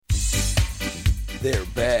They're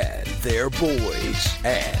bad, they're boys,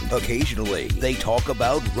 and occasionally they talk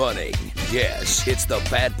about running. Yes, it's the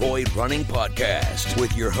Bad Boy Running Podcast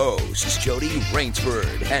with your hosts, Jody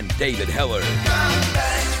Rainsford and David Heller. Come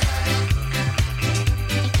back.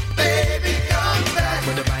 Baby, come back.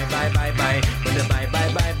 But the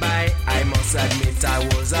bye. I must admit I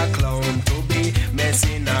was a clown to be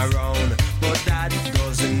messing around. But that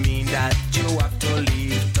doesn't mean that you have to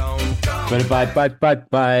leave town. Better bye.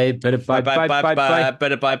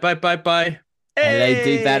 Hello,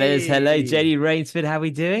 dude. That is hello, JD Rainsford. How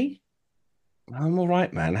we doing? I'm all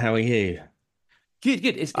right, man. How are you? Good.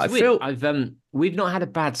 It's weird. We've not had a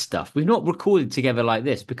bad stuff. We've not recorded together like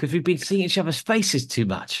this because we've been seeing each other's faces too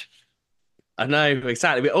much. I know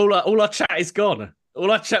exactly. All our chat is gone. All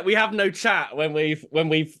our chat. We have no chat when we've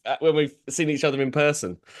seen each other in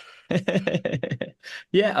person.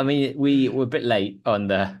 Yeah, I mean, we were a bit late on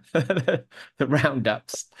the the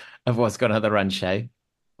roundups of what's gone on the run show.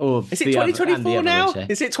 Or is it 2024 now?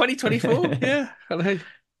 Is it 2024? Yeah. Hello.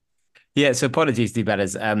 Yeah. So apologies,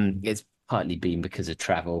 D-Batters. It's partly been because of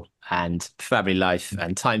travel and family life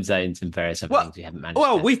and time zones and various other things we haven't managed.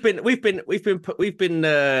 Well, we've been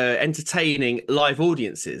entertaining live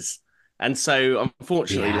audiences, and so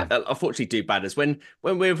unfortunately, D-Batters, when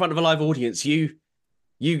we're in front of a live audience, you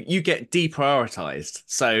get deprioritized.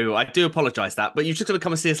 So I do apologise that, but you've just got to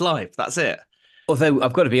come and see us live. That's it. Although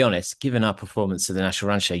I've got to be honest, given our performance at the National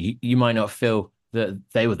Run Show, you might not feel that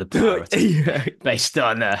they were the priority based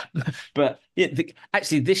on. But yeah,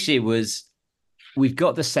 actually, this year we've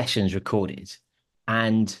got the sessions recorded,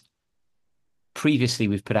 and previously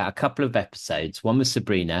we've put out a couple of episodes. One with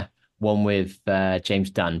Sabrina, one with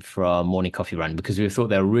James Dunn from Morning Coffee Run, because we thought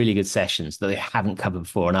they were really good sessions that they haven't covered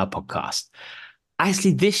before on our podcast.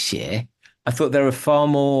 Actually, this year, I thought there were far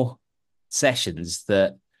more sessions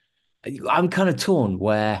that I'm kind of torn,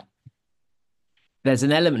 where there's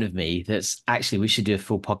an element of me that's actually, we should do a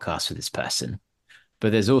full podcast with this person.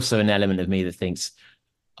 But there's also an element of me that thinks,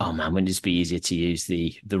 oh man, wouldn't it just be easier to use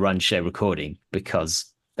the run show recording, because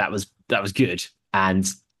that was good. And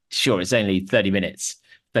sure, it's only 30 minutes,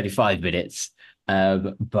 35 minutes,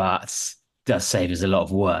 but does save us a lot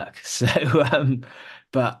of work. So,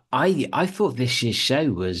 but I thought this year's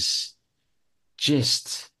show was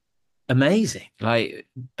just amazing. Like,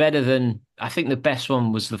 better than, I think the best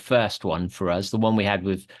one was the first one for us, the one we had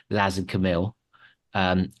with Laz and Camille,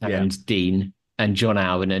 and Dean and John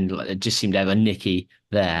Alwyn, and it just seemed to have a Nikki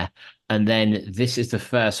there. And then this is the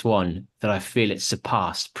first one that I feel it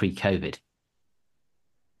surpassed pre-COVID.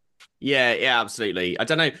 Yeah, absolutely. I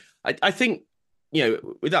don't know. I think,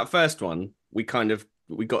 with that first one, we got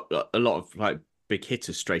a lot of like big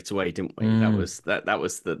hitters straight away, didn't we? That was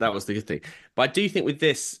the good thing. But I do think with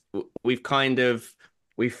this, we've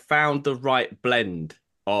found the right blend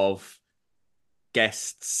of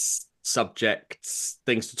guests, subjects,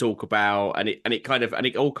 things to talk about, and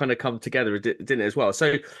it all kind of come together, didn't it, as well?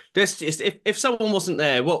 So just if someone wasn't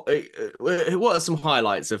there, what are some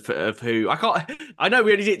highlights of who? I know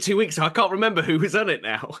we only did it 2 weeks, so I can't remember who was on it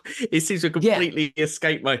now. It seems to completely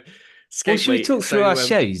escape my. Well, should we talk through our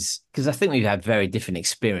shows? Because I think we've had very different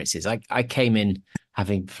experiences. I came in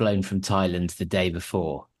having flown from Thailand the day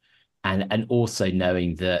before, and also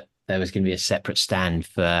knowing that there was going to be a separate stand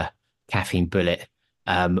for Caffeine Bullet.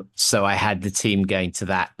 So I had the team going to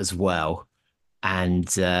that as well, and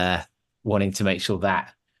wanting to make sure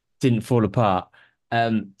that didn't fall apart.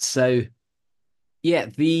 So yeah,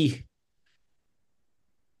 the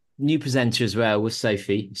new presenter as well was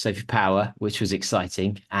Sophie Power, which was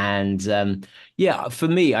exciting. And for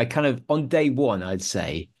me, I kind of, on day one, I'd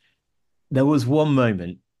say there was one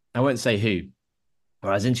moment, I won't say who,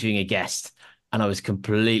 where I was interviewing a guest and I was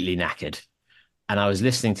completely knackered, and I was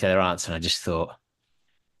listening to their answer and I just thought,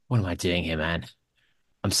 what am I doing here, man?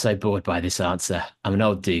 I'm so bored by this answer. I'm an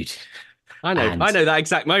old dude. I know that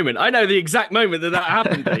exact moment. I know the exact moment that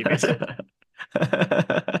happened, David.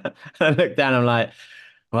 I looked down, I'm like,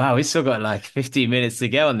 wow, we still got like 15 minutes to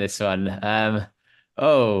go on this one.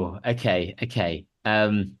 Okay.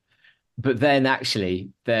 But then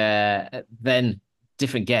actually, then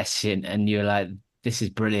different guests in, and you're like, this is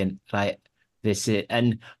brilliant. Like, this is,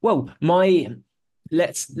 and well,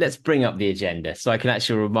 let's bring up the agenda so I can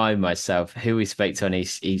actually remind myself who we spoke to on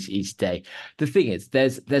each day. The thing is,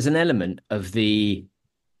 there's an element of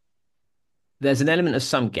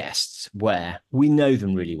some guests where we know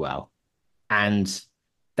them really well, and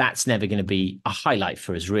that's never going to be a highlight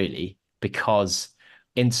for us, really, because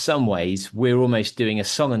in some ways we're almost doing a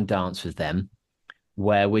song and dance with them,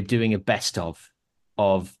 where we're doing a best of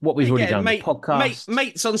what we've already done on the podcast.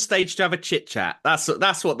 Mates on stage to have a chit chat. That's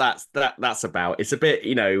what that's about. It's a bit,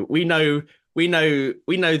 we know we know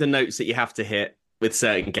the notes that you have to hit with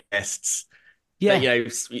certain guests. Yeah,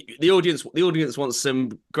 That, the audience wants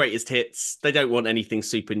some greatest hits. They don't want anything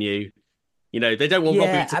super new. They don't want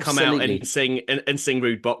Robbie to come out and sing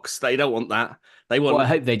Rude Box. They don't want that. They want. Well, I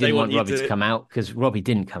hope they didn't want Robbie to come out, because Robbie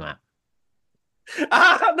didn't come out.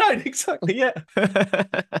 No, exactly. Yeah.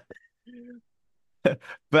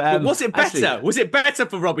 But was it better? Actually, was it better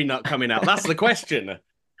for Robbie not coming out? That's the question.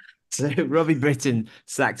 So Robbie Britton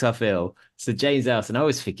sacked off ill. So James Elson, I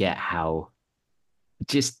always forget how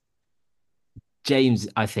just James,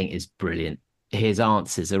 I think, is brilliant. His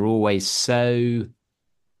answers are always so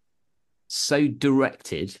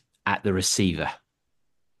directed at the receiver.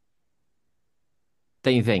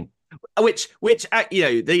 Don't you think? Which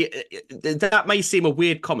that may seem a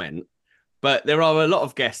weird comment, but there are a lot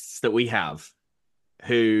of guests that we have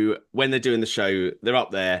who, when they're doing the show, they're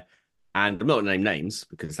up there, and I'm not going to name names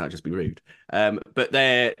because that'd just be rude. But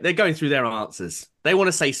they're going through their answers. They want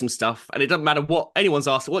to say some stuff, and it doesn't matter what anyone's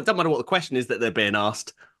asked. Well, it doesn't matter what the question is that they're being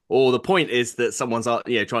asked, or the point is that someone's trying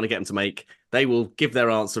to get them to make. They will give their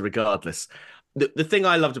answer regardless. The thing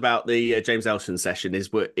I loved about the James Elson session is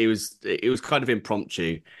it was kind of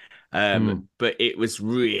impromptu. But it was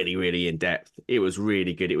really, really in depth. It was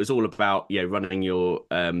really good. It was all about running your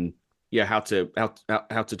how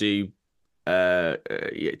to do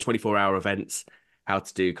 24-hour events, how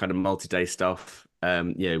to do kind of multi-day stuff,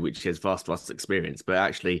 which has vast experience. But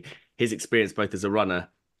actually, his experience both as a runner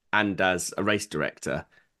and as a race director,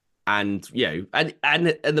 and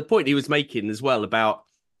the point he was making as well about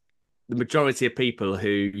the majority of people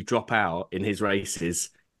who drop out in his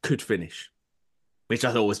races could finish. Which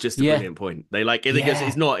I thought was just a brilliant point. They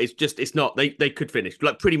it's not. They could finish,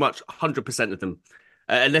 like pretty much 100% of them,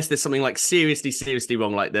 unless there's something like seriously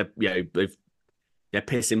wrong, like they're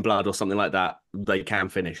pissing blood or something like that. They can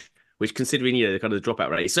finish. Which, considering the kind of the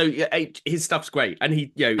dropout rate, so his stuff's great. And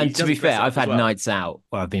and to be fair, I've had nights out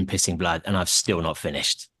where I've been pissing blood and I've still not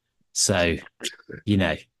finished. So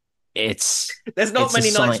there's not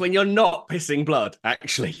many nights when you're not pissing blood.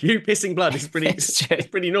 Actually, you pissing blood is pretty. It's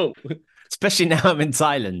pretty normal. Especially now I'm in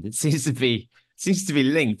Thailand, it seems to be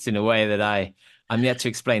linked in a way that I'm yet to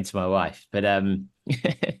explain to my wife. But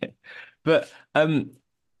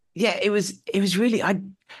it was really, I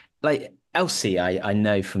like Elsie. I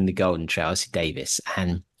know from the Golden Trail, Elsie Davis,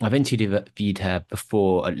 and I've interviewed her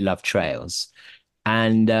before at Love Trails,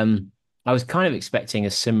 and I was kind of expecting a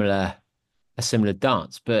similar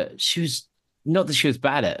dance, but she was not that she was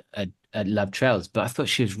bad at Love Trails, but I thought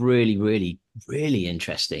she was really, really, really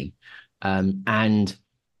interesting. And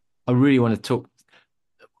I really want to talk.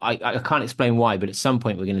 I can't explain why, but at some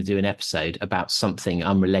point we're going to do an episode about something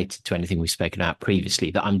unrelated to anything we've spoken about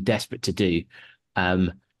previously that I'm desperate to do.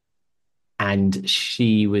 And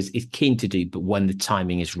she is keen to do, but when the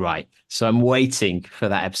timing is right. So I'm waiting for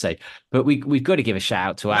that episode. But we've got to give a shout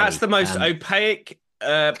out to Ali. That's the most opaque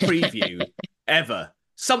preview ever.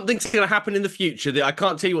 Something's going to happen in the future that I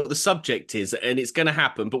can't tell you what the subject is, and it's going to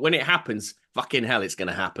happen. But when it happens, fucking hell, it's going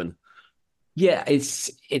to happen. Yeah,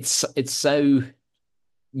 it's so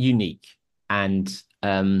unique and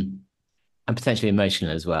potentially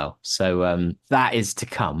emotional as well. So that is to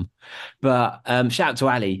come. But shout out to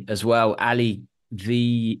Ali as well. Ali,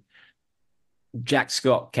 Jack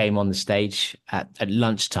Scott came on the stage at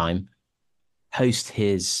lunchtime, host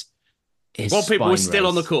his What people were still race.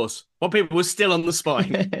 On the course. What people were still on the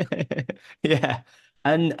spine. Yeah.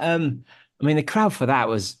 And I mean the crowd for that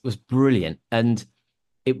was brilliant. And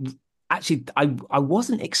it actually, I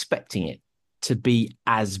wasn't expecting it to be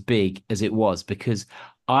as big as it was, because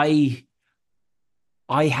I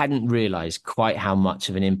hadn't realized quite how much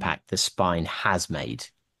of an impact the spine has made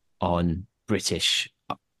on British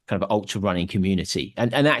kind of ultra running community,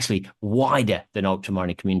 and actually wider than ultra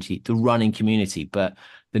running community, the running community. But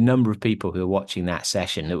the number of people who were watching that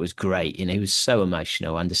session, it was great. He was so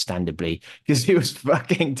emotional, understandably, because he was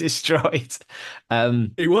fucking destroyed.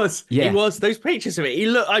 He was. Those pictures of it. He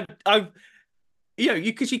looked.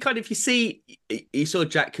 You saw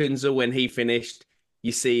Jack Kunzel when he finished.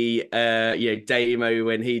 You see, Damo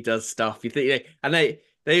when he does stuff. You think, and they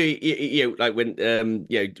like when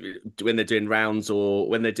when they're doing rounds or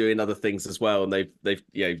when they're doing other things as well, and they've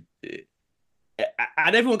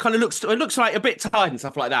and everyone kind of looks like a bit tired and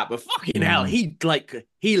stuff like that. But fucking hell, he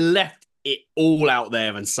left it all out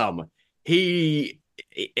there and some. He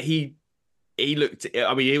looked.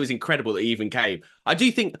 I mean, it was incredible that he even came. I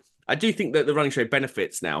do think that the running show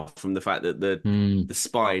benefits now from the fact that the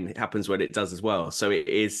spine happens when it does as well. So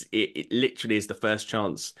it literally is the first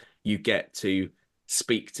chance you get to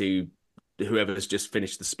speak to whoever's just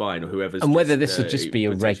finished the spine or whoever's and whether just, this would just be a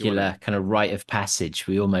potentially regular kind of rite of passage,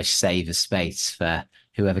 we almost save a space for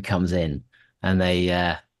whoever comes in, and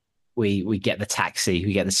we get the taxi,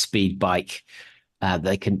 we get the speed bike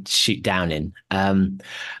they can shoot down in. And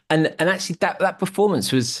actually that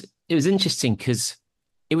performance was interesting because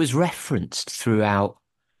it was referenced throughout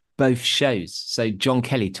both shows. So John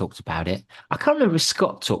Kelly talked about it. I can't remember if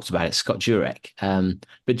Scott talked about it, Scott Jurek.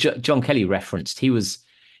 But John Kelly referenced, he was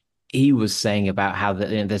saying about how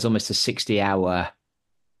there's almost a 60-hour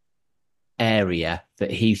area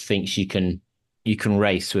that he thinks you can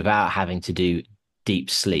race without having to do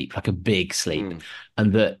deep sleep, like a big sleep.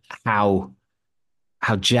 And that how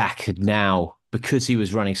Jack had now, because he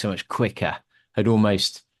was running so much quicker, had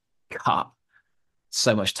almost cut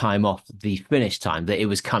so much time off the finish time that it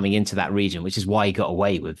was coming into that region, which is why he got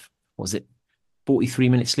away with, what was it, 43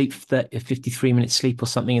 minutes sleep, 53 minutes sleep or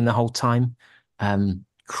something in the whole time.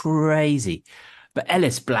 Crazy. But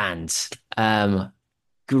Ellis Bland,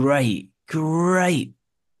 great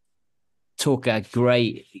talker,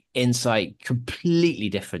 great insight, completely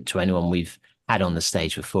different to anyone we've had on the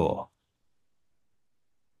stage before.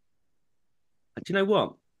 Do you know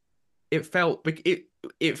what? It felt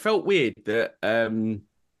weird that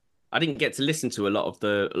I didn't get to listen to a lot of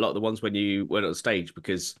the ones when you went on stage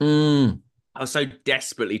because I was so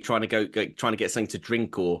desperately trying to get something to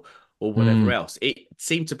drink or whatever else. It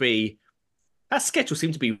seemed to be, that schedule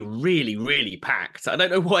seemed to be really, really packed. I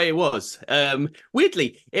don't know why it was.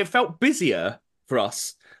 Weirdly, it felt busier for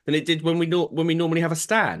us than it did when we normally have a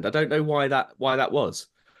stand. I don't know why that was.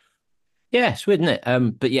 Yeah, it's weird, isn't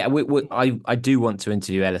it? But yeah, I do want to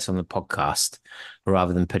interview Ellis on the podcast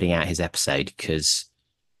rather than putting out his episode because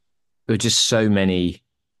there were just so many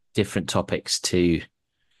different topics to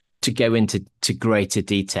go into greater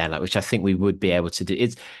detail, which I think we would be able to do.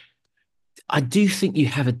 I do think you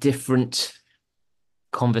have a different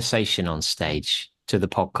conversation on stage to the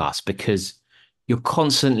podcast because you're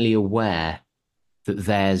constantly aware that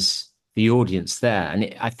there's the audience there,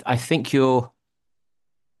 and I think you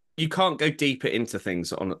can't go deeper into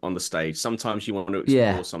things on the stage. Sometimes you want to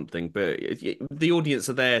explore something, but the audience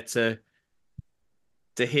are there to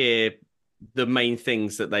hear the main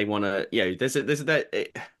things that they want to.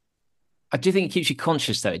 I do think it keeps you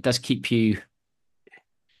conscious, though. It does keep you.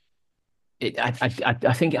 I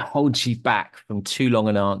think it holds you back from too long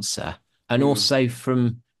an answer, and also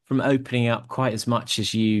from opening up quite as much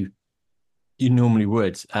as you normally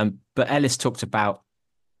would. But Ellis talked about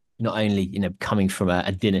not only coming from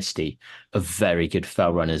a dynasty of very good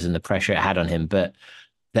fell runners and the pressure it had on him, but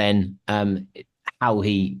then how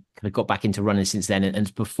he kind of got back into running since then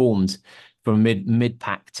and performed from mid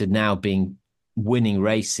pack to now being winning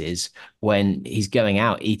races when he's going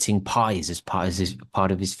out eating pies as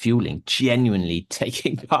part of his fueling, genuinely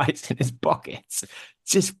taking pies in his pockets.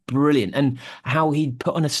 Just brilliant. And how he'd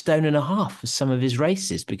put on a stone and a half for some of his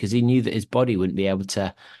races because he knew that his body wouldn't be able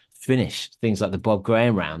to finish things like the Bob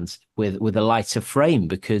Graham rounds with a lighter frame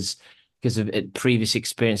because of previous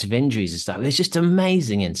experience of injuries and stuff. It's just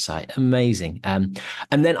amazing insight, amazing. And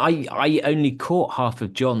then I only caught half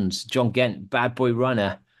of John Gent, bad boy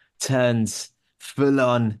runner, turns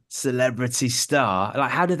full-on celebrity star.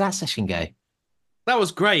 Like, how did that session go? That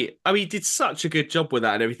was great. I mean, he did such a good job with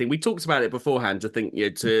that and everything. We talked about it beforehand. I think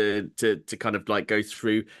to kind of like go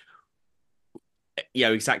through,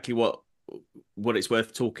 exactly what it's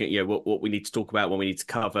worth talking. What we need to talk about, what we need to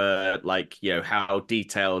cover, like how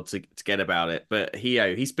detailed to get about it. But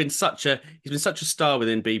he's been such a star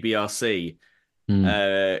within BBRC,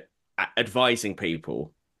 advising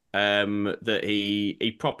people. That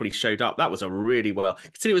he properly showed up. That was a really well.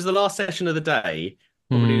 Considering it was the last session of the day.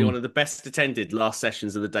 Probably one of the best attended last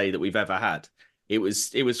sessions of the day that we've ever had. It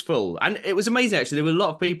was full. And it was amazing, actually. There were a lot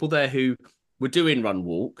of people there who were doing run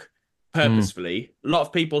walk purposefully. A lot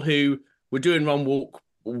of people who were doing run walk,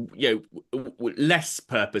 less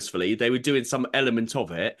purposefully. They were doing some element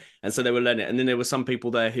of it. And so they were learning. And then there were some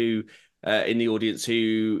people there who, in the audience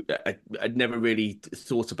who had never really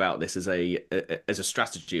thought about this as a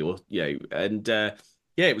strategy or,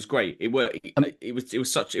 it was great. It worked. It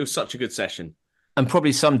was such a good session. And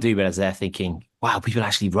probably some do realize they're thinking, wow, people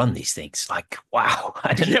actually run these things. Like, wow.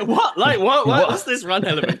 What? Like, what? What's this run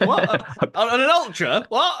element? What? On an ultra?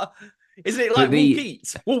 What? Isn't it like walk,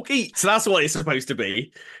 eat? Walk, eat. So that's what it's supposed to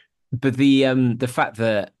be. But the fact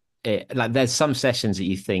that there's some sessions that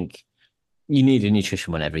you think you need a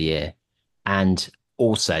nutrition one every year. And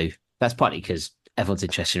also that's partly because everyone's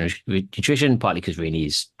interested in nutrition, partly because Rini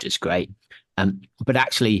is just great. But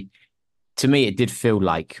actually, to me, it did feel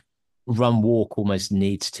like run walk almost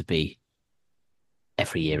needs to be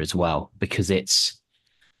every year as well, because it's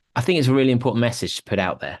I think it's a really important message to put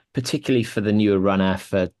out there, particularly for the newer runner,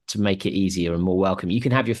 to make it easier and more welcome. You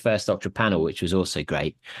can have your first ultra panel, which was also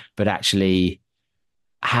great, but actually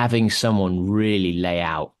having someone really lay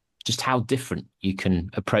out just how different you can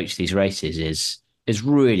approach these races is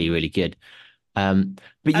really, really good. But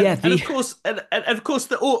yeah, and of course, and of course,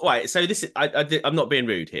 right. So this is, I'm not being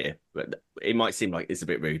rude here, but it might seem like it's a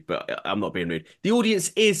bit rude, but I'm not being rude. The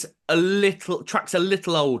audience is tracks a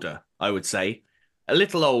little older, I would say, a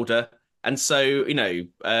little older, and so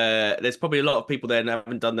there's probably a lot of people there that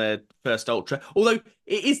haven't done their first ultra. Although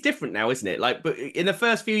it is different now, isn't it? Like, but in the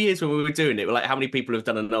first few years when we were doing it, we're like, how many people have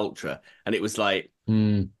done an ultra? And it was like,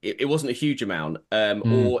 it wasn't a huge amount.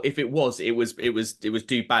 Or if it was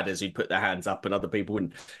do badders who'd put their hands up and other people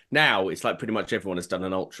wouldn't. Now it's like pretty much everyone has done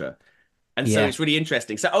an ultra. And so it's really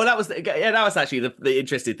interesting. So, that was actually the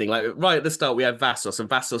interesting thing. Like right at the start, we had Vassos, and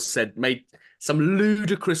Vassos made some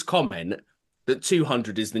ludicrous comment that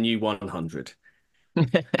 200 is the new 100.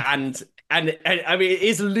 and I mean, it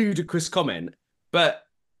is a ludicrous comment, but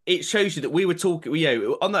it shows you that we were talking,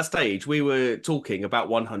 on that stage, we were talking about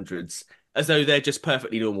 100s as though they're just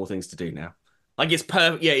perfectly normal things to do now. Like it's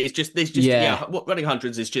perfect. Yeah, what running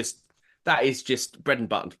hundreds is just, that is just bread and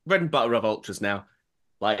butter of ultras now.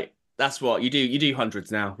 Like that's what you do. You do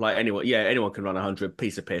hundreds now. Like anyone can run 100,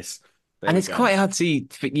 piece of piss. And it's quite hard to,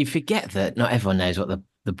 you forget that not everyone knows what the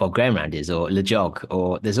Bob Graham round is, or Le Jog,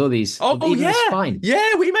 or there's all these. Oh yeah,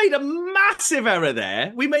 yeah. We made a massive error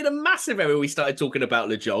there. We made a massive error. We started talking about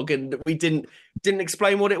Le Jog, and we didn't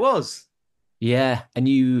explain what it was. Yeah, and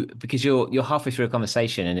because you're halfway through a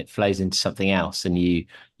conversation and it flows into something else, and you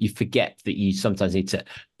forget that you sometimes need to,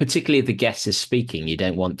 particularly if the guest is speaking, you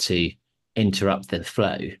don't want to interrupt the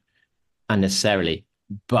flow unnecessarily,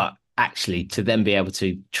 but actually to then be able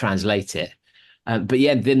to translate it. But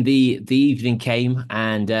yeah, then the evening came,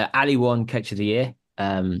 and Ali won Coach of the Year.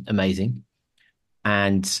 Amazing.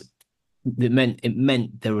 And it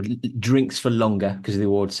meant there were drinks for longer because of the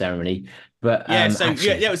award ceremony. But you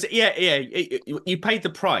paid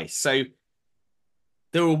the price. So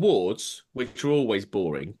there are awards which are always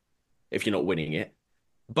boring if you're not winning it,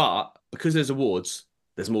 but because there's awards,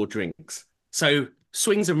 there's more drinks. So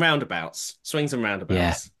swings and roundabouts.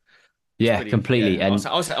 Yeah, completely. Yeah, and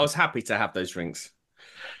I was happy to have those drinks.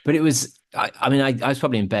 But it was, I mean, I was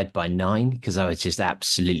probably in bed by 9 because I was just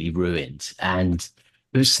absolutely ruined. And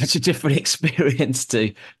it was such a different experience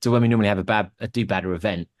to when we normally have a do badder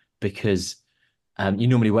event, because you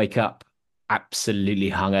normally wake up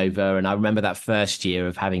absolutely hungover. And I remember that first year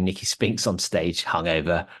of having Nikki Spinks on stage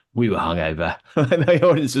hungover. We were hungover. The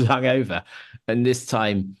audience was hungover. And this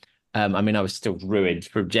time, I mean, I was still ruined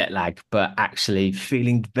from jet lag, but actually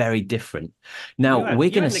feeling very different. Now you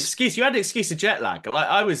had an excuse. You had an excuse of jet lag. Like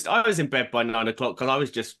I was in bed by 9 o'clock because I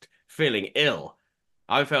was just feeling ill.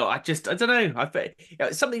 I don't know. I felt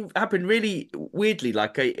something happened really weirdly.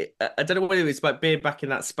 Like I don't know whether it's like being back in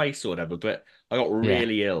that space or whatever, but I got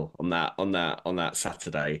really ill on that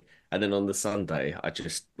Saturday, and then on the Sunday, I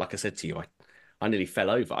just, like I said to you, I nearly fell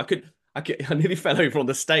over. I nearly fell over on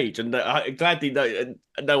the stage, and gladly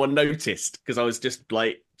no one noticed because I was just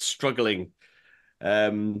like struggling.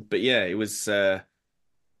 But yeah, it was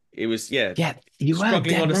you were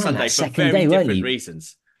struggling on a Sunday for very different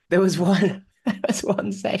reasons. There was one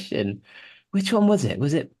session. Which one was it?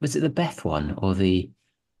 Was it the Beth one or the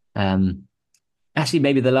actually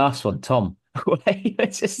maybe the last one, Tom, where you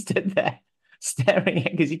just stood there staring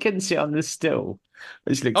at, because you couldn't sit on the stool.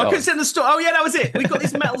 I couldn't sit on the stool. Oh yeah, that was it. We got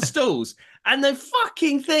these metal stools, and the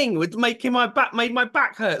fucking thing made my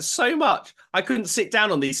back hurt so much. I couldn't sit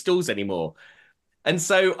down on these stools anymore, and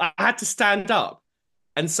so I had to stand up.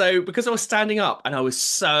 And so because I was standing up and I was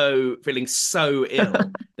feeling so ill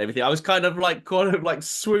and everything, I was kind of like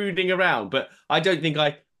swooning around. But I don't think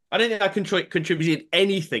I contributed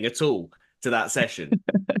anything at all to that session.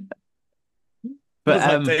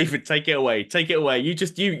 But David, take it away. You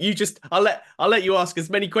just. I'll let you ask as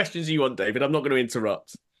many questions as you want, David. I'm not going to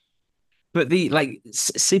interrupt. But the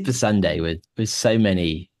Super Sunday with so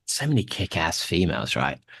many kick-ass females,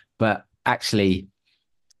 right? But actually,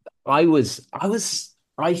 I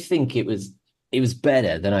think it was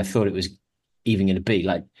better than I thought it was even going to be.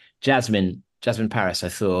 Like Jasmine Paris, I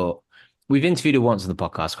thought, we've interviewed her once on the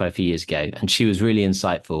podcast quite a few years ago, and she was really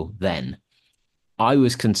insightful then. I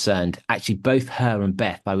was concerned, actually, both her and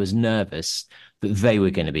Beth, I was nervous that they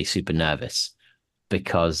were going to be super nervous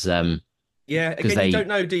because... again, you don't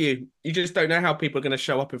know, do you? You just don't know how people are going to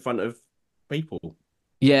show up in front of people.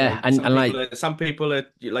 Yeah, some people are,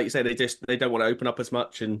 like you say, they don't want to open up as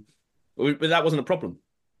much, but that wasn't a problem.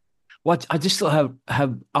 Well, I just thought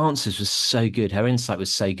her answers were so good. Her insight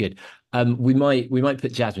was so good. We might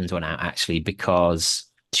put Jasmine's one out actually because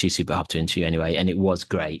she's super hard to interview anyway, and it was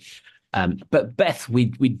great. But Beth,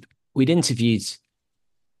 we'd interviewed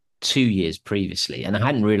 2 years previously, and I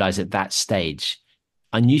hadn't realized at that stage.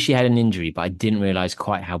 I knew she had an injury, but I didn't realize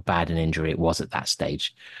quite how bad an injury it was at that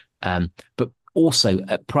stage. But also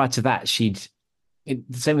prior to that,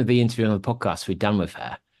 the same with the interview on the podcast we'd done with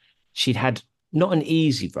her. She'd had not an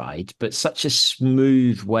easy ride, but such a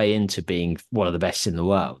smooth way into being one of the best in the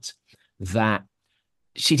world that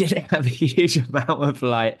she didn't have a huge amount of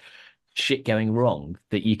like shit going wrong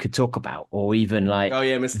that you could talk about, or even like, oh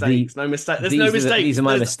yeah, mistakes, no mistake. There's no these mistakes. These are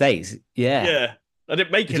my mistakes. Yeah, yeah. I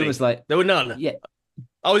didn't make it's any. almost like There were none. yeah,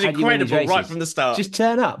 I was how do you win these incredible right races? from the start. Just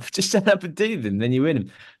turn up and do them, then you win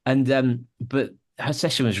them. And but her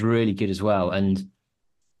session was really good as well, and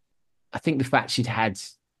I think the fact she'd had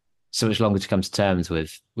so much longer to come to terms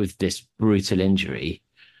with this brutal injury,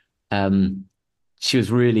 she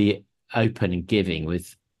was really open and giving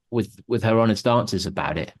with her honest answers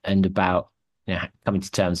about it and about coming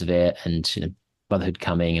to terms with it and motherhood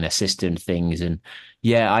coming and her sister and things. And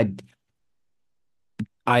yeah,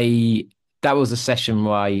 I that was a session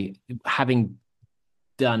where having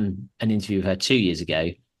done an interview with her 2 years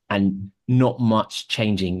ago and not much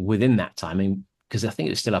changing within that time. I mean, because I think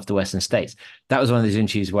it was still after Western States. That was one of those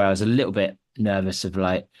interviews where I was a little bit nervous of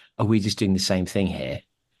like, are we just doing the same thing here?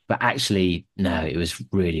 But actually, no, it was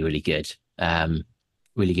really, really good.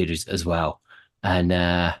 Really good as well. And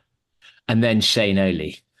then Shane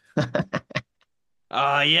Oley.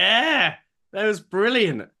 Oh yeah, that was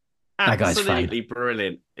brilliant. That guy's Absolutely fun.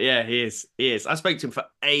 brilliant. Yeah, he is. He is. I spoke to him for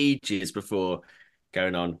ages before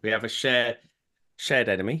going on. We have a shared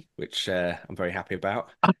enemy, which I'm very happy about.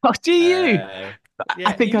 Oh, do you? I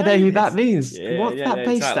Yeah, think you I know know who that this. means. Yeah, What's yeah, that yeah,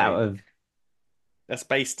 based out exactly. of? That's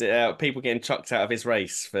based people getting chucked out of his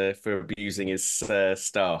race for abusing his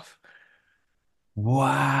staff.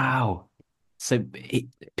 Wow. So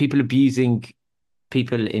people abusing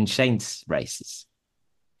people in Shane's races.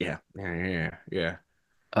 Yeah, yeah, yeah, yeah.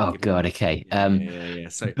 Oh Give him, God. Okay. yeah, yeah, yeah.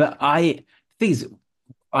 So, But things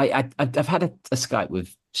I've had a Skype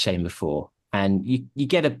with Shane before, and you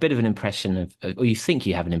get a bit of an impression or you think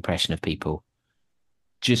you have an impression of people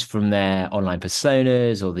just from their online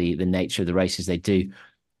personas or the nature of the races they do.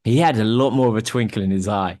 He had a lot more of a twinkle in his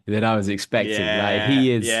eye than I was expecting. Like yeah,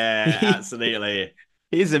 he is, yeah, absolutely.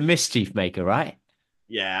 he is a mischief maker, right?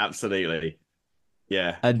 Yeah, absolutely.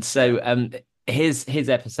 Yeah, And yeah. so his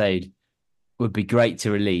episode would be great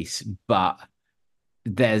to release, but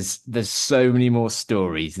there's so many more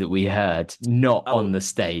stories that we heard not on Oh, the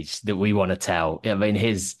stage that we want to tell. I mean,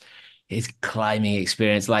 his climbing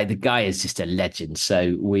experience, like the guy is just a legend.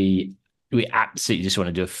 So we absolutely just want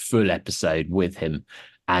to do a full episode with him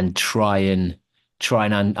and try and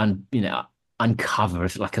uncover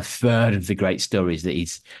like a third of the great stories that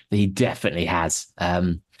he definitely has.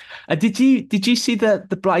 Did you see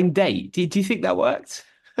the blind date? Do you think that worked?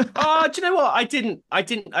 oh, do you know what? I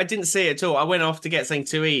didn't see it at all. I went off to get something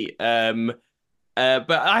to eat. But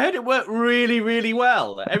I heard it worked really, really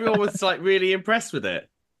well. Everyone was like really impressed with it.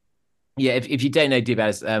 Yeah, if you don't know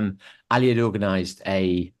Dibaz, Ali had organised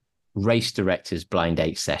a race director's blind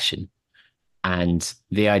date session. And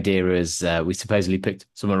the idea is we supposedly picked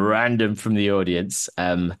someone random from the audience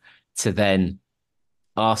to then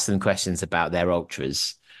ask them questions about their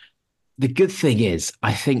ultras. The good thing is,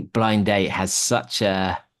 I think Blind Date has such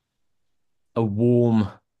a warm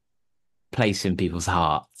place in people's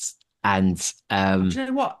hearts. And Do you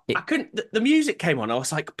know what? I it, couldn't. The music came on. I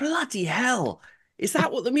was like, bloody hell! Is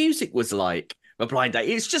that what the music was like? A blind date.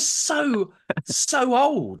 It's just so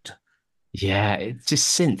old. yeah, it's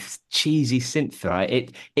just synth, cheesy synth,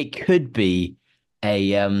 right? It could be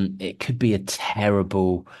a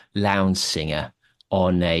terrible lounge singer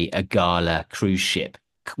on a gala cruise ship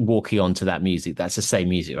walking onto that music. That's the same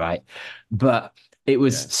music, right? But Yeah. it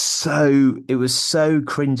was so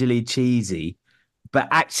cringily cheesy. But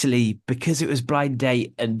actually, because it was blind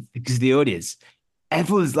date and because of the audience,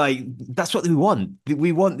 everyone's like, that's what we want.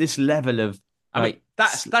 We want this level of I mean, like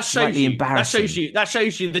that shows slightly you embarrassing. that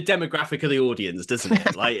shows you the demographic of the audience, doesn't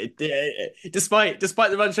it? Like, despite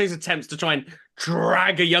the run show's attempts to try and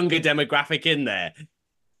drag a younger demographic in there,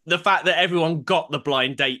 the fact that everyone got the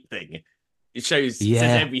blind date thing, it says Yeah.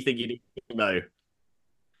 everything you need to know.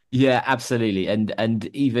 Yeah, absolutely. And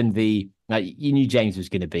even the like you knew James was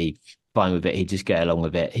going to be fine with it. He'd just get along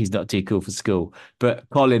with it. He's not too cool for school. But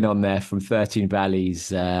Colin on there from 13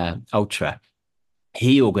 Valleys Ultra,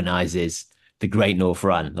 he organizes the Great North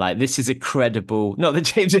Run. Like this is a credible, not that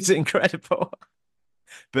James is incredible,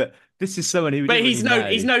 But this is someone who, but didn't he's really known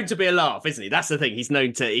know. he's known to be a laugh, isn't he? That's the thing. He's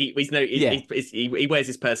known to Yeah. he wears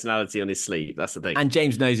his personality on his sleeve. That's the thing. And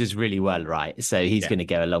James knows us really well, right? So he's Yeah. going to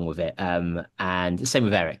go along with it. And same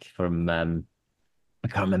with Eric from I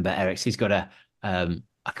can't remember Eric's. He's got a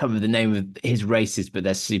I can't remember the name of his races, but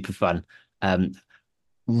they're super fun.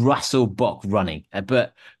 Russell Bock running,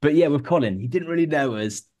 but yeah, with Colin, he didn't really know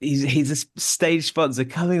us. He's a stage sponsor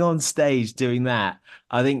coming on stage doing that.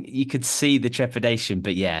 I think you could see the trepidation,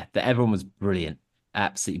 but yeah, that everyone was brilliant,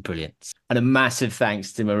 absolutely brilliant. And a massive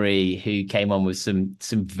thanks to Marie, who came on with some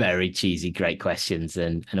very cheesy, great questions,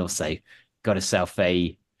 and also got herself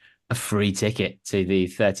a free ticket to the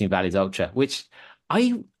 13 Valleys Ultra, which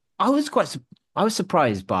I I was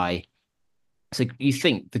surprised by. So you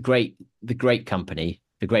think the great company,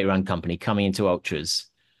 the Great Run Company coming into ultras,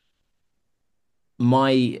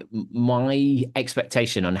 my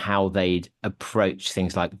expectation on how they'd approach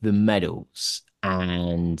things like the medals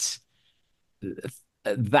and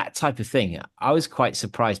that type of thing, I was quite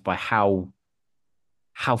surprised by how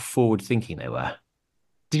forward thinking they were.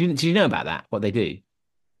 Did you know about that? What they do?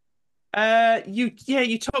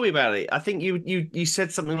 You told me about it. I think you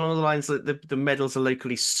said something along the lines that the medals are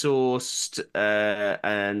locally sourced,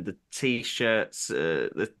 and the t-shirts,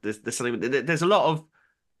 the something. There's a lot of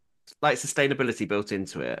like sustainability built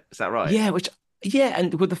into it. Is that right? Yeah,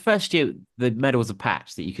 and with the first year, the medals are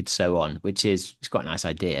patch that you could sew on, which is it's quite a nice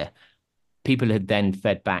idea. People had then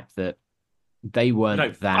fed back that they We weren't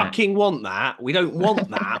don't that. fucking want that. We don't want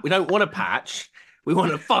that. We don't want a patch. We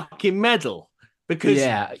want a fucking medal because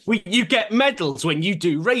Yeah, you get medals when you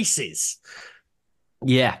do races.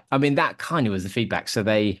 yeah. I mean, that kind of was the feedback. So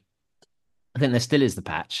I think there still is the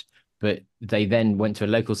patch, but they then went to a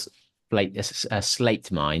local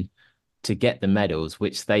slate mine to get the medals,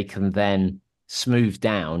 which they can then smooth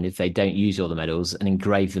down if they don't use all the medals and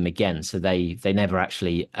engrave them again. So they never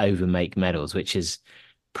actually overmake medals, which is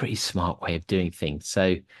a pretty smart way of doing things.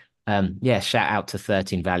 So yeah, shout out to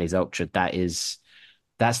 13 Valleys Ultra.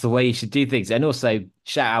 That's the way you should do things. And also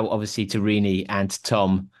shout out obviously to Rini and to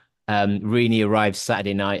Tom. Rini arrived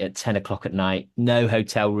Saturday night at 10 o'clock at night, no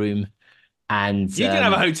hotel room. And You can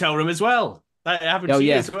have a hotel room as well. That happened to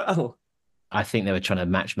you as well. I think they were trying to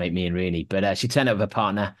matchmake me and Rini, but she turned up with a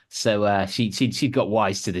partner, so she got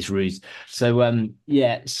wise to this ruse. So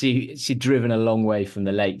yeah, she'd driven a long way from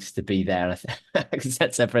the lakes to be there. I can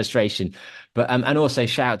sense her frustration, but and also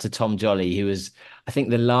shout out to Tom Jolly, who was I think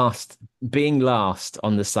being last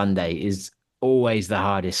on the Sunday is always the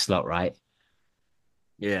hardest slot, right?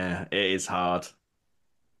 Yeah, it is hard.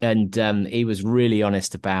 And he was really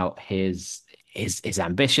honest about his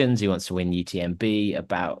ambitions. He wants to win UTMB,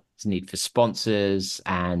 about his need for sponsors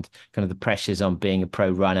and kind of the pressures on being a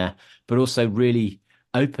pro runner, but also really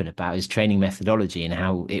open about his training methodology and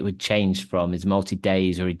how it would change from his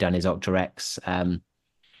multi-days or he'd done his Ultra X,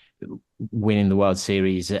 winning the World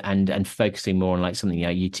Series and focusing more on like something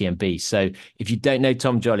like UTMB. So if you don't know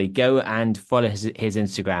Tom Jolly, go and follow his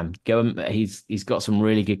Instagram. He's got some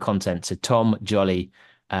really good content. So Tom Jolly,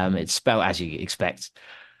 it's spelled as you expect.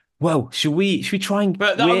 Well, should we try and?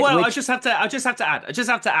 But I just have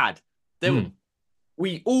to add.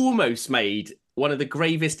 We almost made one of the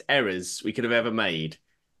gravest errors we could have ever made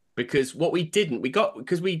because what we didn't, we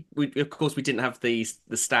of course we didn't have the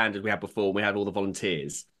standard we had before. We had all the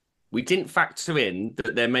volunteers. We didn't factor in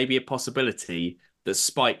that there may be a possibility that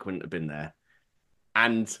Spike wouldn't have been there,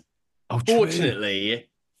 and fortunately,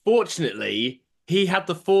 he had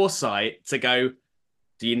the foresight to go.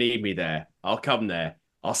 Do you need me there? I'll come there.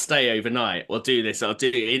 I'll stay overnight. We'll do this. I'll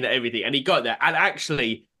do everything. And he got there. And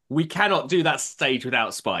actually, we cannot do that stage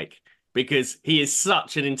without Spike because he is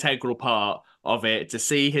such an integral part of it. To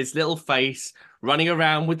see his little face running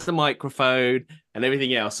around with the microphone and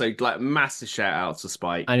everything else. So, like, massive shout out to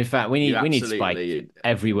Spike. And in fact, we need Spike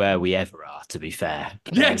everywhere we ever are, to be fair.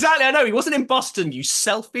 Yeah, exactly. I know. He wasn't in Boston, you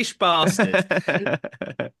selfish bastard.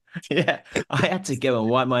 Yeah, I had to go and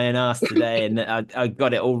wipe my own ass today, and I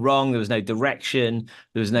got it all wrong. There was no direction.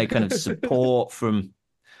 There was no kind of support from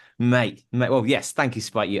mate. Well, yes, thank you,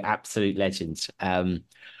 Spike. You absolute legend.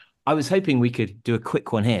 I was hoping we could do a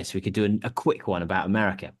quick one here, so we could do a quick one about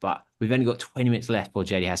America, but we've only got 20 minutes left before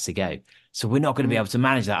JD has to go, so we're not going to be able to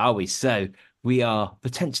manage that, are we? So we are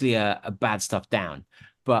potentially a bad stuff down,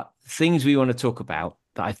 but things we want to talk about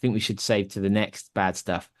that I think we should save to the next bad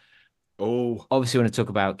stuff. Oh, obviously, we want to talk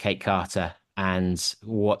about Kate Carter and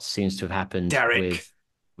what seems to have happened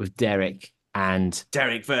with Derek and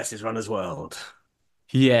Derek versus Runners World.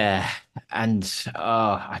 Yeah, and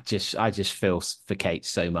I just feel for Kate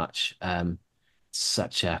so much.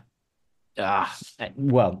 Such a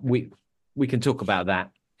well, we can talk about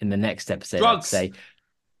that in the next episode. Drugs. I'd say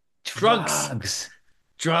Drugs.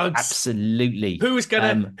 Absolutely. Who was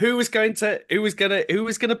gonna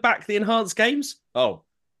back the enhanced games? Oh,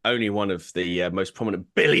 only one of the most prominent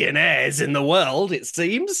billionaires in the world, it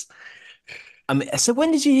seems. So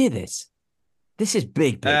when did you hear this? This is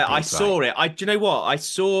big, I saw it. Do you know what? I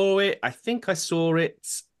saw it. I think I saw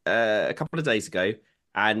it a couple of days ago,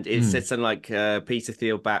 and it said something like Peter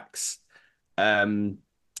Thielbach's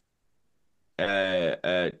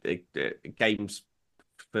games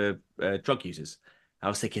for drug users. I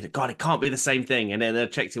was thinking, God, it can't be the same thing. And then I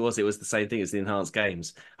checked it was the same thing as the enhanced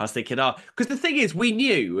games. I was thinking, because the thing is, we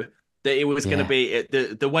knew that it was going to be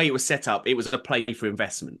the way it was set up. It was a play for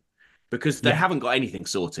investment because they haven't got anything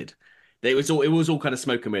sorted. It was all kind of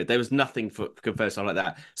smoke and mirror. There was nothing for confirmed stuff like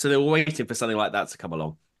that. So they were waiting for something like that to come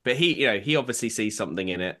along. But he obviously sees something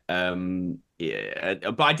in it. But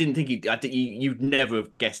I didn't think you'd never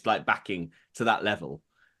have guessed like backing to that level.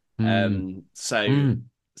 So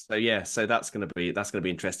that's gonna be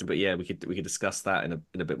interesting. But yeah, we could discuss that in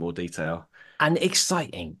a bit more detail. And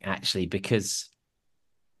exciting actually, because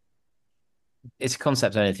it's a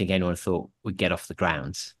concept I don't think anyone thought would get off the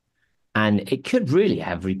ground. And it could really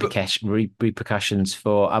have repercussions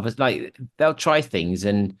for others. Like they'll try things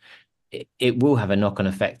and it will have a knock-on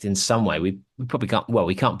effect in some way. We probably can't. Well,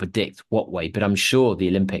 we can't predict what way, but I'm sure the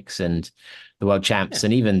Olympics and the World Champs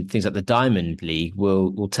and even things like the Diamond League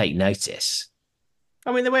will take notice.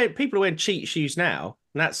 I mean, people are wearing cheat shoes now,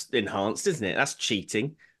 and that's enhanced, isn't it? That's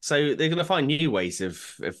cheating. So they're going to find new ways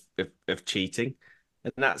of cheating,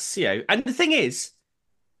 and that's And the thing is,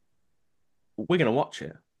 we're going to watch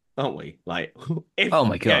it, aren't we? Like, oh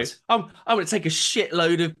my God, I'm going to take a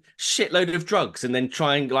shitload of drugs and then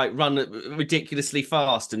try and like run ridiculously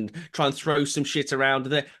fast and try and throw some shit around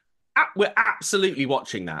there. We're absolutely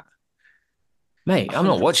watching that, mate. I'm 100%.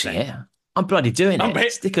 Not watching it. I'm bloody doing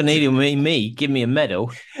it. Stick a needle in me, give me a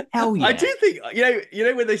medal. Hell yeah! I do think you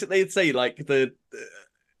know when they'd say like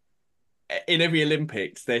in every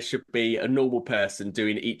Olympics there should be a normal person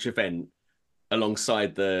doing each event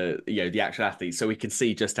alongside the actual athletes, so we can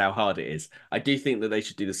see just how hard it is. I do think that they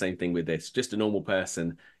should do the same thing with this. Just a normal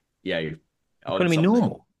person, calling me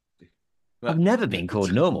normal. Well, I've never been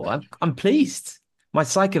called normal. I'm pleased. My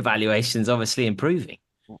psych evaluation's obviously improving.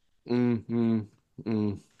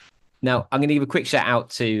 Now, I'm going to give a quick shout out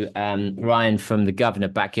to Ryan from the Governor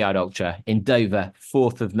Backyard Ultra in Dover,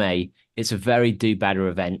 4th of May. It's a very do-badder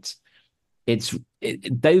event.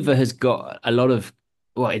 Dover has got a lot of,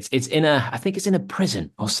 I think it's in a prison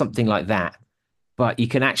or something like that. But you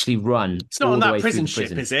can actually run. It's not on that prison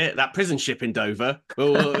ship, is it? That prison ship in Dover,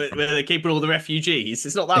 where they're keeping all the refugees.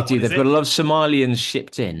 It's not that one. They've got a lot of Somalians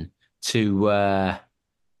shipped in to.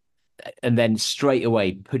 And then straight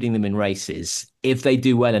away putting them in races. If they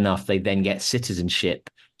do well enough, they then get citizenship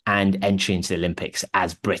and entry into the Olympics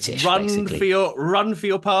as British. Run for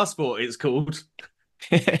your passport, it's called.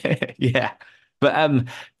 Yeah. But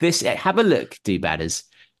have a look, do-badders.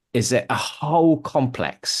 Is a whole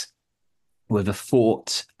complex with a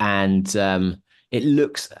fort and it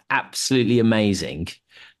looks absolutely amazing.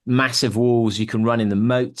 Massive walls. You can run in the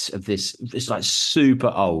moat of this like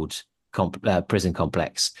super old prison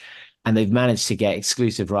complex. And they've managed to get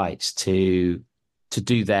exclusive rights to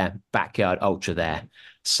do their backyard ultra there.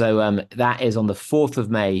 So that is on the 4th of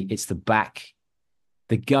May. It's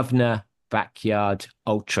the Governor Backyard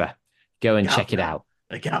Ultra. Go and check it out.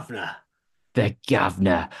 The Governor.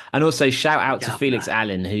 And also shout out to Felix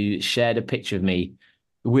Allen, who shared a picture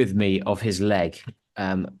with me of his leg,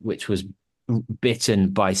 which was bitten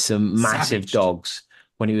by some massive dogs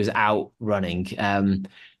when he was out running.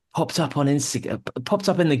 Popped up on Instagram, popped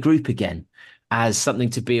up in the group again as something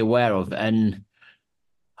to be aware of. And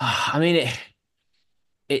I mean,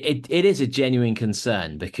 it is a genuine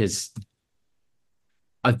concern because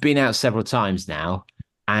I've been out several times now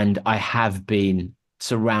and I have been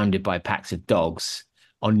surrounded by packs of dogs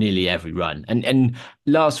on nearly every run. And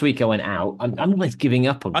last week I went out. I'm almost giving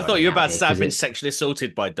up on. I thought you were about to say I've been sexually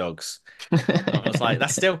assaulted by dogs. I was like,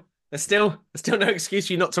 there's still no excuse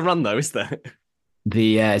for you not to run though, is there?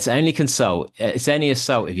 It's only consult. It's only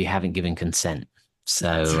assault if you haven't given consent.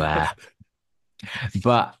 So,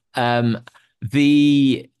 but I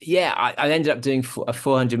ended up doing a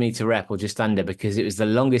 400-meter rep or just under because it was the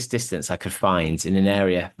longest distance I could find in an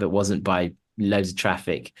area that wasn't by loads of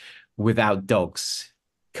traffic without dogs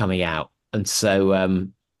coming out. And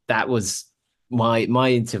so that was my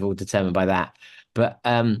interval determined by that. But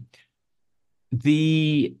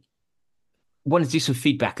wanted to do some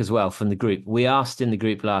feedback as well from the group. We asked in the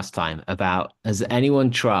group last time about, has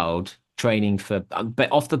anyone trialed training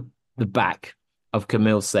but off the back of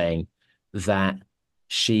Camille saying that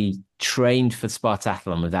she trained for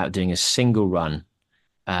Spartathlon without doing a single run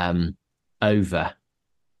over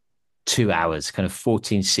 2 hours, kind of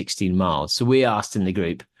 14, 16 miles. So we asked in the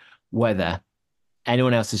group whether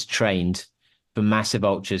anyone else has trained for massive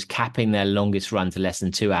ultras, capping their longest run to less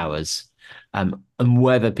than 2 hours, and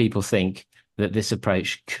whether people think that this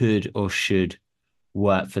approach could or should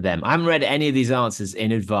work for them. I haven't read any of these answers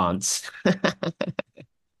in advance.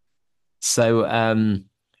 So,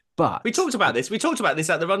 but we talked about this. We talked about this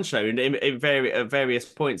at the run show in various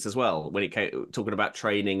points as well, when it came talking about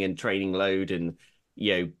training and training load, and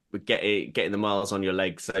getting the miles on your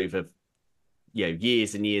legs over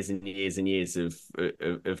years and years and years and years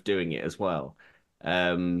of doing it as well.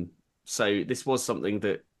 So this was something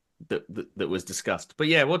that was discussed. But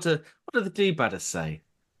yeah, what do the do-badders say?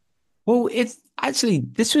 Well,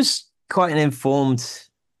 this was quite an informed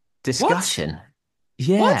discussion. What?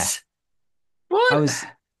 Yeah. What?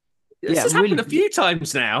 This has happened really, a few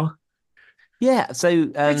times now. Yeah, so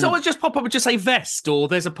Did someone just pop up and just say vest, or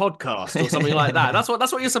there's a podcast or something like that? That's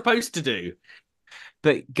what you're supposed to do.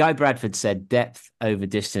 But Guy Bradford said depth over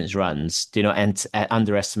distance runs do not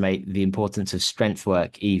underestimate the importance of strength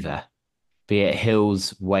work either, be it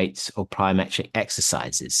hills, weights, or plyometric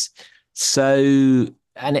exercises. So,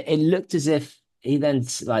 and it looked as if he then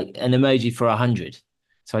like an emoji for 100.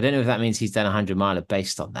 So I don't know if that means he's done 100 miler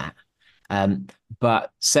based on that.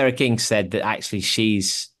 But Sarah King said that actually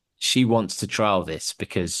she wants to trial this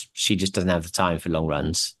because she just doesn't have the time for long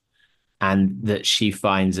runs, and that she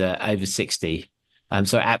finds over 60. Why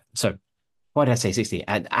did I say 60?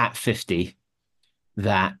 At 50,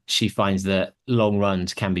 that she finds that long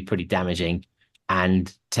runs can be pretty damaging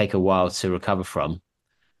and take a while to recover from.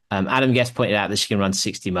 Adam Guest pointed out that she can run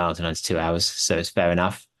 60 miles in under 2 hours, so it's fair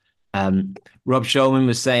enough. Rob Shulman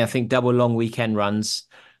was saying, I think double long weekend runs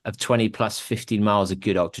of 20 plus 15 miles are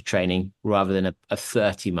good ultra training rather than a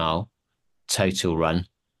 30 mile total run.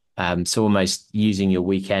 So almost using your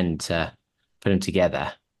weekend to put them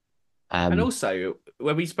together. And also,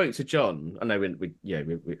 when we spoke to John, I know we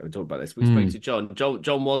talked about this. We spoke to John.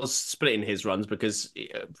 John was splitting his runs because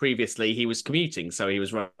previously he was commuting, so he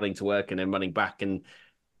was running to work and then running back, and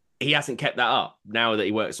he hasn't kept that up. Now that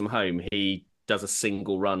he works from home, he does a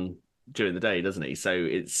single run during the day, doesn't he? So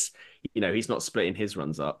it's he's not splitting his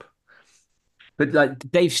runs up. But like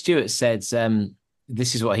Dave Stewart said,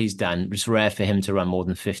 this is what he's done. It's rare for him to run more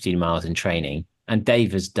than 15 miles in training, and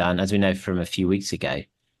Dave has done, as we know from a few weeks ago.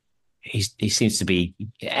 He seems to be,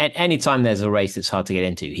 anytime there's a race that's hard to get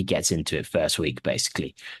into, he gets into it first week,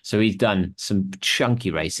 basically. So he's done some chunky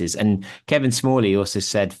races. And Kevin Smalley also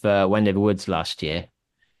said for Wendover Woods last year,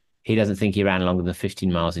 he doesn't think he ran longer than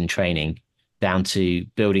 15 miles in training, down to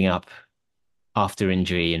building up after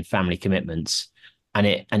injury and family commitments. And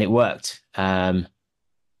it worked.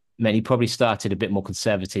 He probably started a bit more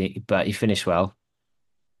conservative, but he finished well.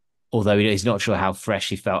 Although he's not sure how fresh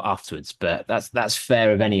he felt afterwards, but that's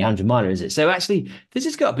fair of any 100 miler, is it? So actually, this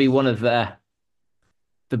has got to be one of the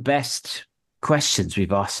best questions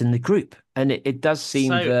we've asked in the group, and it does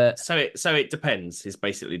seem so it depends is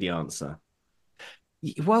basically the answer.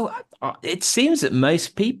 Well, it seems that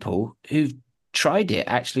most people who've tried it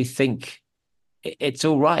actually think it's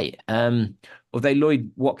all right. Although Lloyd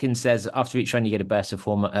Watkins says after each run you get a burst of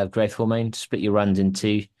growth hormone, split your runs in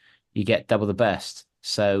two, you get double the burst.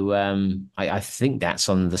 So I think that's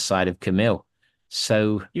on the side of Camille.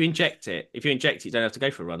 So you inject it. If you inject it, you don't have to go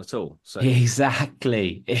for a run at all. So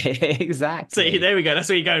exactly. See, there we go. That's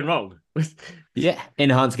where you're going wrong. Yeah,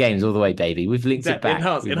 enhanced games all the way, baby. We've linked it back.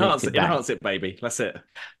 Enhance it, baby. That's it.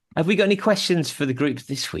 Have we got any questions for the group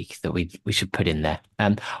this week that we should put in there?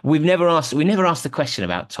 We never asked the question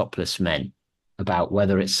about topless men, about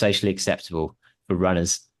whether it's socially acceptable for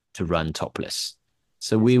runners to run topless.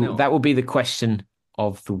 So that will be the question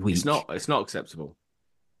of the week. It's not acceptable.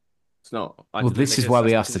 It's not. This is why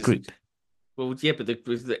we asked the group. Well, yeah, but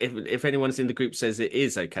if anyone's in the group says it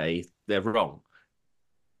is okay, they're wrong.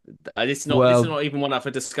 This is not even one up for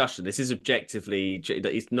discussion. This is objectively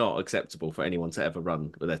that it's not acceptable for anyone to ever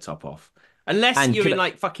run with their top off, unless you're in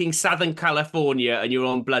like fucking Southern California and you're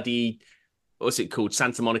on bloody what's it called,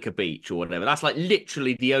 Santa Monica Beach or whatever. That's like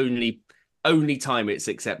literally the only time it's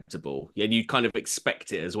acceptable, and you kind of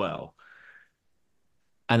expect it as well.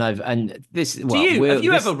 Have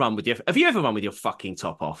you ever run with your fucking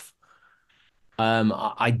top off?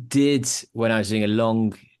 I did when I was doing a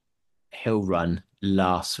long hill run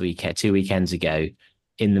last weekend, 2 weekends ago,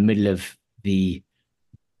 in the middle of the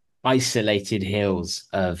isolated hills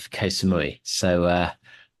of Koh Samui. So,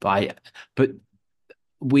 but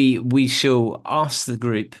we shall ask the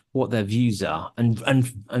group what their views are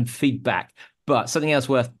and feedback. But something else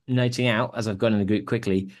worth noting out, as I've gone in the group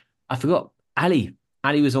quickly, I forgot. Ali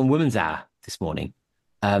was on Women's Hour this morning.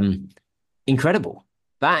 Incredible.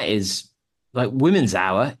 That is like Women's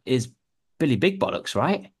Hour is Billy Big Bollocks,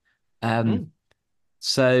 right?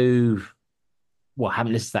 So, well, I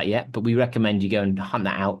haven't listened to that yet, but we recommend you go and hunt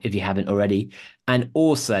that out if you haven't already. And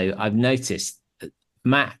also, I've noticed that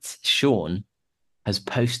Matt Sean has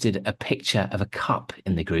posted a picture of a cup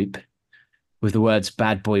in the group with the words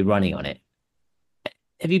 "Bad Boy Running" on it.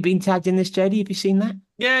 Have you been tagged in this, Jody? Have you seen that?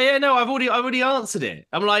 Yeah, no, I've already answered it.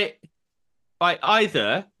 I'm like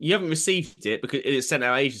either you haven't received it because it was sent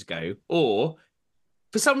out ages ago, or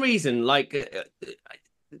for some reason,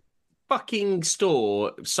 fucking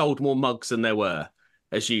store sold more mugs than there were,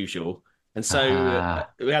 as usual. And so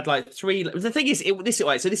we had like 3. The thing is,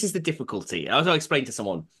 so this is the difficulty. I'll explain to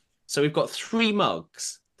someone. So we've got 3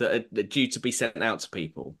 mugs that are due to be sent out to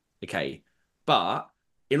people. Okay. But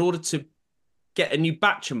in order to get a new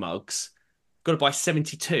batch of mugs, got to buy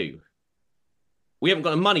 72. We haven't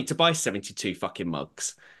got the money to buy 72 fucking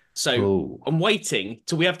mugs. So I'm waiting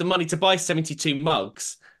till we have the money to buy 72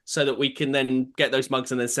 mugs so that we can then get those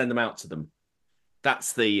mugs and then send them out to them.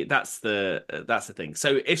 That's the thing.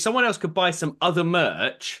 So if someone else could buy some other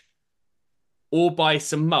merch or buy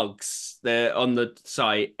some mugs there on the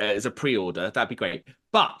site as a pre-order, that'd be great.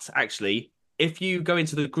 But actually, if you go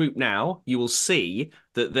into the group now, you will see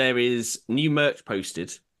that there is new merch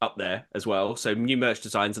posted up there as well. So new merch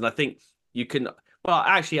designs. And I think you can... Well,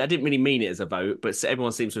 actually, I didn't really mean it as a vote, but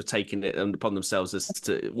everyone seems to have taken it upon themselves as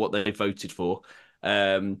to what they voted for.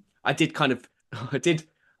 I did kind of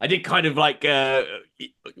like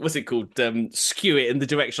what's it called? Skew it in the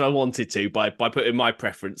direction I wanted to by putting my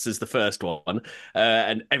preference as the first one,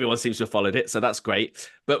 and everyone seems to have followed it, so that's great.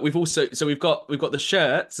 But we've got the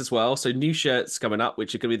shirts as well. So new shirts coming up,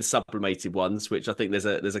 which are going to be the sublimated ones, which I think there's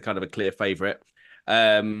a kind of a clear favourite,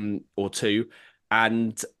 or two.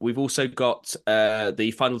 And we've also got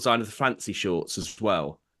the final design of the fancy shorts as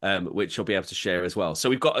well, which I'll be able to share as well. So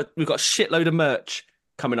we've got a shitload of merch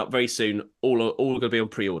coming up very soon. All going to be on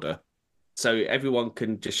pre-order, so everyone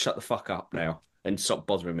can just shut the fuck up now and stop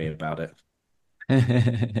bothering me about it.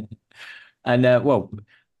 And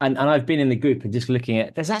I've been in the group and just looking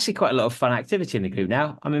at. There's actually quite a lot of fun activity in the group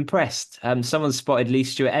now. I'm impressed. Someone spotted Lee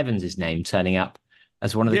Stewart Evans' name turning up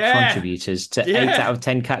as one of the contributors to 8 out of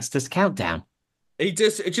 10 Cats Does Countdown. He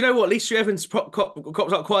does. Do you know what? Lee Stewart Evans cropped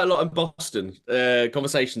up quite a lot in Boston.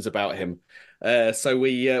 Conversations about him. So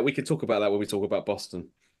we can talk about that when we talk about Boston.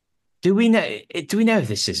 Do we know if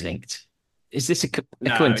this is linked? Is this a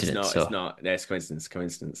coincidence? It's not. No, it's coincidence.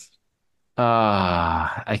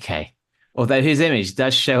 Okay. Although his image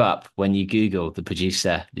does show up when you Google the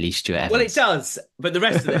producer Lee Stewart Evans. Well, it does, but the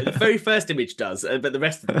rest of it, the very first image does, but the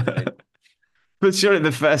rest of it don't. But surely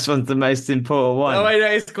the first one's the most important one. Oh, I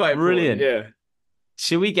know, it's quite brilliant. Yeah.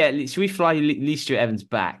 Should we fly Lee Stewart Evans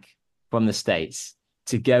back from the States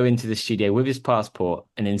to go into the studio with his passport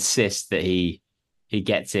and insist that he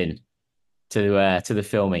gets in to the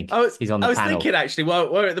filming? He's on the panel. I was thinking actually,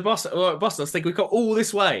 we're at Boston. I was thinking we've got all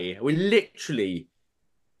this way. We're literally,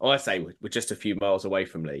 I say we're just a few miles away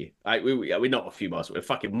from Lee. We're not a few miles. We're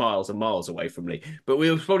fucking miles and miles away from Lee. But we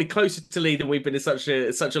were probably closer to Lee than we've been in such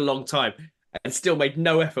a long time, and still made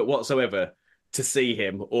no effort whatsoever to see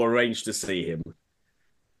him or arrange to see him.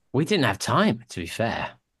 We didn't have time, to be fair.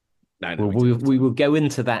 No, we will go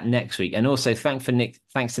into that next week. And also thanks to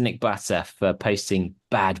Nick Butter for posting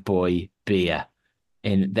Bad Boy beer.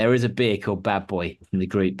 There is a beer called Bad Boy in the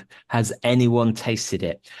group. Has anyone tasted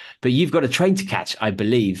it? But you've got a train to catch, I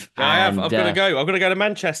believe. I have. I've got to go. I've got to go to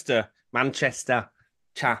Manchester. Manchester.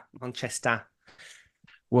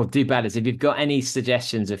 Well, do bad as if you've got any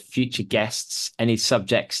suggestions of future guests, any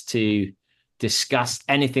subjects to discuss,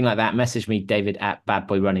 anything like that, message me,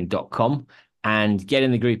 david@badboyrunning.com, and get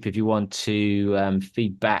in the group if you want to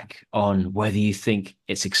feedback on whether you think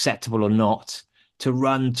it's acceptable or not to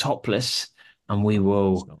run topless, and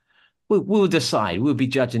we'll decide. We'll be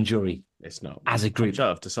judge and jury. It's not as a group.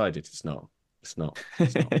 I've decided it's not. If you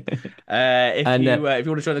want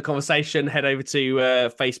to join the conversation, head over to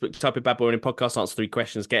Facebook, type in Bad Boy Running Podcast, answer 3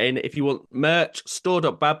 questions, get in. If you want merch,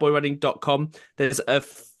 store.badboyrunning.com. There's a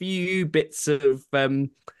few bits of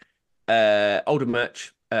older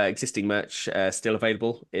merch, existing merch still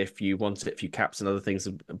available if you want it, a few caps and other things.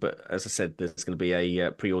 But as I said, there's going to be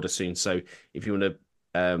a pre-order soon. So if you want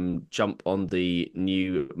to jump on the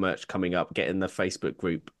new merch coming up, get in the Facebook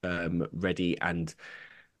group ready and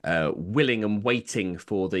willing and waiting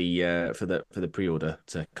for the pre-order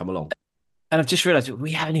to come along. And I've just realised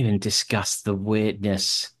we haven't even discussed the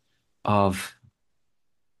weirdness of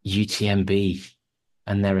UTMB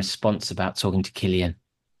and their response about talking to Killian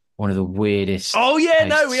one of the weirdest. Oh yeah,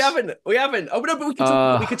 posts. no, we haven't. Oh no, but we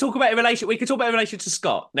could talk about it in relation. We could talk about it in relation to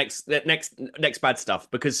Scott next bad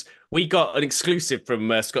stuff, because we got an exclusive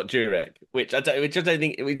from Scott Jurek, which I don't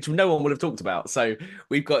think no one would have talked about. So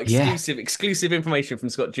we've got exclusive information from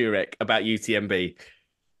Scott Jurek about UTMB,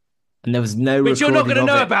 and there was no. Which you're not going to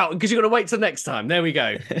know about because you're going to wait till next time. There we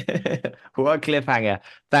go. What a cliffhanger!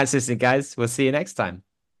 Thanks for listening, guys. We'll see you next time.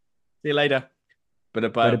 See you later. Bye.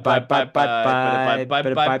 Baby, come back. Bye.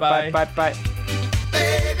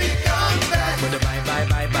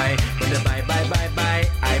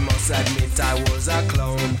 I must admit I was a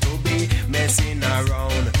clown to be messing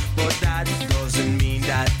around, but that doesn't mean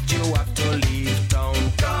that you have to leave town.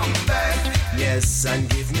 Come back, yes, and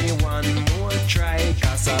give me one more try,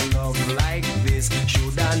 'cause a love like this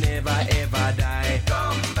should I never ever die.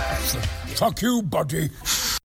 Come back. Fuck you, buddy.